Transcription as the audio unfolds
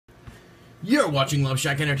You're watching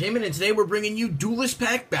Loveshack Entertainment, and today we're bringing you Duelist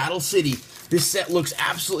Pack Battle City. This set looks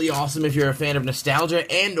absolutely awesome if you're a fan of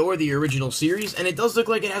nostalgia and or the original series, and it does look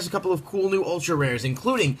like it has a couple of cool new ultra rares,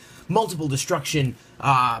 including multiple destruction,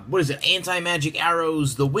 anti-magic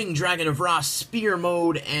arrows, the winged dragon of Ra, spear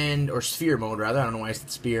mode, or sphere mode rather, I don't know why I said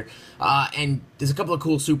spear, and there's a couple of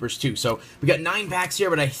cool supers too. So we got 9 packs here,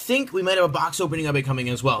 but I think we might have a box opening of it coming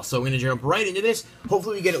as well. So I'm going to jump right into this.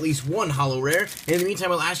 Hopefully we get at least one holo rare, and in the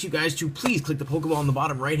meantime I'll ask you guys to please click the Pokeball on the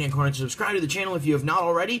bottom right hand corner to subscribe to the channel if you have not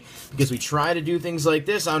already, because we try to do things like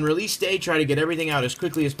this on release day, try to get everything out as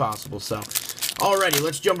quickly as possible. So alrighty,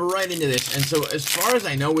 let's jump right into this. And so as far as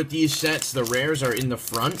I know with these sets, the rares are in the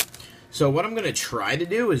front. So what I'm going to try to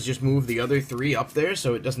do is just move the other 3 up there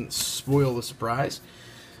so it doesn't spoil the surprise.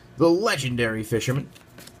 The Legendary Fisherman,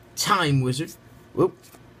 Time Wizard, whoop,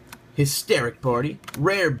 Hysteric Party,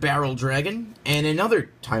 Rare Barrel Dragon, and another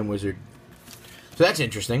Time Wizard. So that's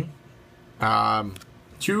interesting.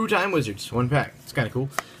 2 Time Wizards, 1 pack. It's kind of cool.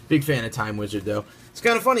 Big fan of Time Wizard, though. It's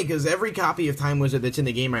kind of funny because every copy of Time Wizard that's in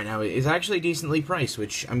the game right now is actually decently priced,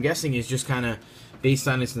 which I'm guessing is just kind of based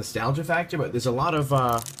on its nostalgia factor, but there's a lot of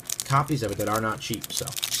copies of it that are not cheap, so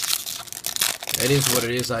it is what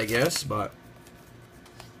it is, I guess. But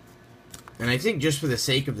and I think just for the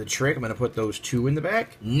sake of the trick, I'm going to put those 2 in the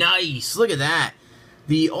back. Nice! Look at that!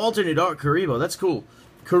 The alternate art Karibo, that's cool.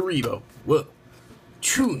 Karibo, whoa.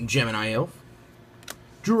 Toon Gemini Elf,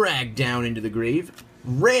 Drag Down into the Grave,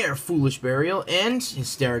 Rare Foolish Burial, and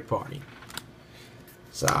Hysteric Party.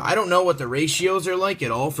 So I don't know what the ratios are like at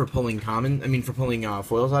all for pulling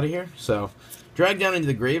foils out of here. So Drag Down into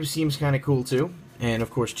the Grave seems kind of cool too. And of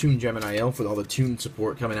course Toon Gemini Elf with all the Toon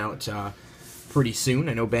support coming out pretty soon.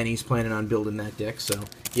 I know Benny's planning on building that deck, so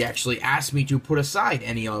he actually asked me to put aside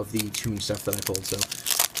any of the Toon stuff that I pulled, so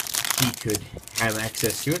he could have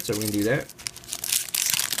access to it, so we're going to do that.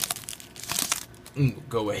 We'll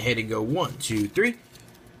go ahead and go 1, 2, 3.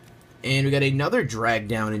 And we got another Drag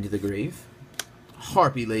Down into the Grave.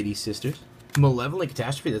 Harpy Lady Sisters. Malevolent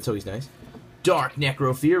Catastrophe, that's always nice. Dark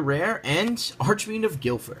Necrofear, rare, and Archfiend of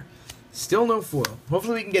Gilfer. Still no foil.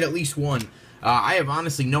 Hopefully we can get at least 1. I have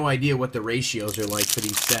honestly no idea what the ratios are like for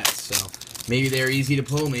these sets, so maybe they're easy to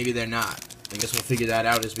pull, maybe they're not. I guess we'll figure that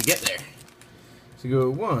out as we get there. So go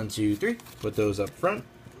 1, 2, 3. Put those up front.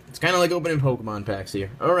 It's kind of like opening Pokemon packs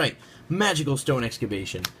here. Alright, Magical Stone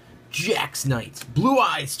Excavation. Jack's Knight. Blue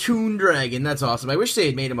Eyes Toon Dragon. That's awesome. I wish they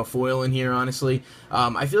had made him a foil in here, honestly.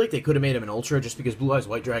 I feel like they could have made him an Ultra just because Blue Eyes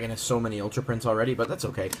White Dragon has so many Ultra prints already, but that's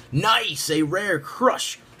okay. Nice! A rare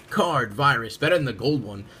Crush Card Virus. Better than the gold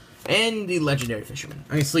one. And the Legendary Fisherman.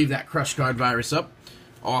 I'm going to sleeve that Crush Card Virus up.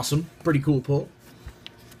 Awesome. Pretty cool pull.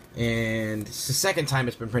 And it's the second time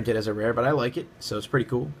it's been printed as a rare, but I like it, so it's pretty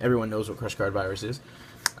cool. Everyone knows what Crush Card Virus is.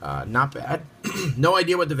 Not bad. No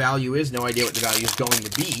idea what the value is. No idea what the value is going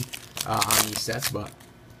to be on these sets, but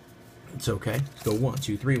it's okay. Let's go 1,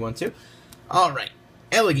 2, 3, 1, 2. Alright.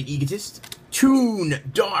 Elegant Egotist.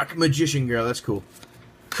 Toon Dark Magician Girl. That's cool.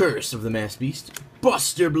 Curse of the Masked Beast.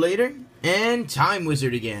 Buster Blader. And Time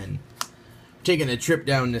Wizard again. Taking a trip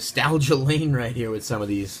down nostalgia lane right here with some of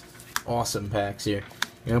these awesome packs here.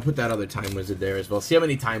 And I'll put that other Time Wizard there as well. See how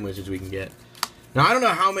many Time Wizards we can get. Now, I don't know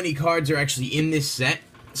how many cards are actually in this set,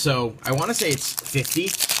 so I want to say it's 50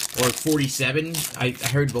 or 47. I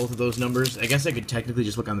heard both of those numbers. I guess I could technically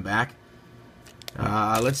just look on the back.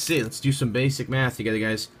 Let's see. Let's do some basic math together,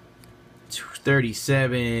 guys.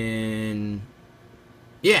 37.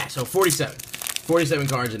 Yeah, so 47. 47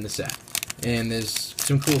 cards in the set. And there's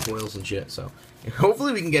some cool foils and shit, so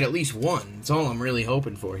hopefully we can get at least 1. That's all I'm really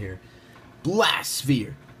hoping for here. Blast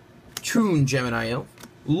Sphere. Toon Gemini Elf.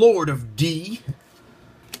 Lord of D.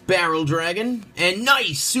 Barrel Dragon. And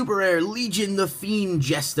nice! Super rare Legion the Fiend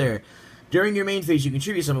Jester. During your main phase, you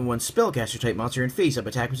contribute summon 1 spellcaster type monster in face-up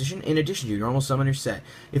attack position in addition to your normal summoner set.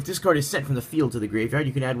 If this card is sent from the field to the graveyard,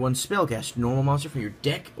 you can add 1 spellcast normal monster from your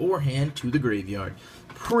deck or hand to the graveyard.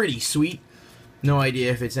 Pretty sweet. No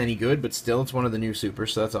idea if it's any good, but still, it's one of the new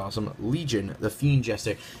supers, so that's awesome. Legion, the Fiend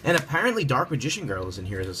Jester. And apparently Dark Magician Girl is in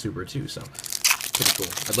here as a super, too, so pretty cool.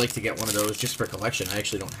 I'd like to get one of those just for collection. I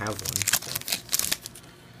actually don't have one. So.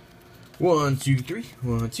 1, 2, 3.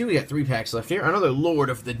 1, 2. We got 3 packs left here. Another Lord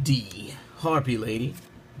of the D. Harpy Lady.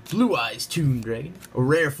 Blue Eyes Toon Dragon. A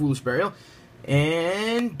Rare Foolish Burial.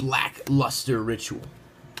 And Black Luster Ritual.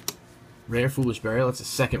 Rare Foolish Burial. That's the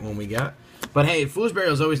second one we got. But hey, Foolish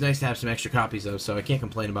Burial is always nice to have some extra copies of, so I can't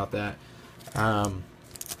complain about that.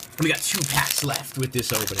 We got 2 packs left with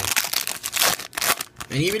this opening.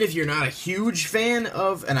 And even if you're not a huge fan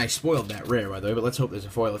of, and I spoiled that rare, by the way, but let's hope there's a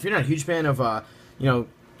foil. If you're not a huge fan of,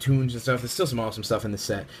 tunes and stuff. There's still some awesome stuff in the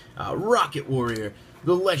set. Rocket Warrior,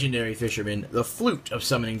 the Legendary Fisherman, the Flute of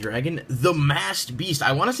Summoning Dragon, the Masked Beast.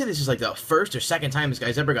 I want to say this is like the first or second time this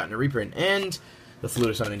guy's ever gotten a reprint, and the Flute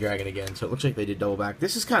of Summoning Dragon again. So it looks like they did double back.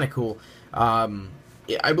 This is kind of cool.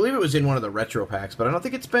 I believe it was in one of the retro packs, but I don't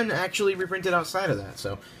think it's been actually reprinted outside of that,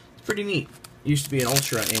 so it's pretty neat. It used to be an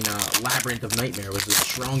Ultra in Labyrinth of Nightmare, was the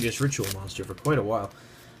strongest ritual monster for quite a while.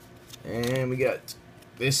 And we got,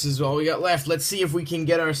 this is all we got left. Let's see if we can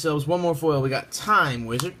get ourselves one more foil. We got Time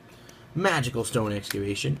Wizard, Magical Stone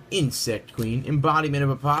Excavation, Insect Queen, Embodiment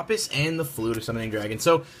of Apophis, and the Flute of Summoning Dragon.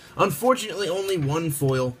 So, unfortunately, only one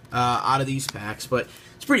foil out of these packs, but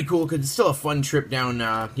it's pretty cool because it's still a fun trip down,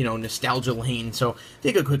 you know, nostalgia lane. So,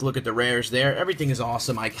 take a quick look at the rares there. Everything is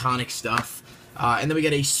awesome, iconic stuff. And then we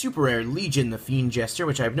got a super rare Legion, the Fiend Jester,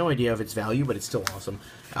 which I have no idea of its value, but it's still awesome.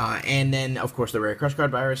 And then, of course, the rare Crush Card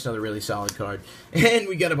Virus, another really solid card. And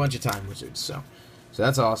we got a bunch of Time Wizards, so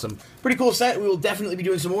that's awesome. Pretty cool set. We will definitely be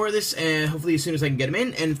doing some more of this, and hopefully as soon as I can get them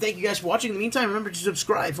in. And thank you guys for watching. In the meantime, remember to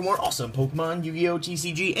subscribe for more awesome Pokemon, Yu-Gi-Oh!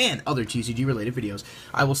 TCG, and other TCG-related videos.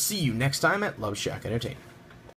 I will see you next time at Loveshack Entertainment.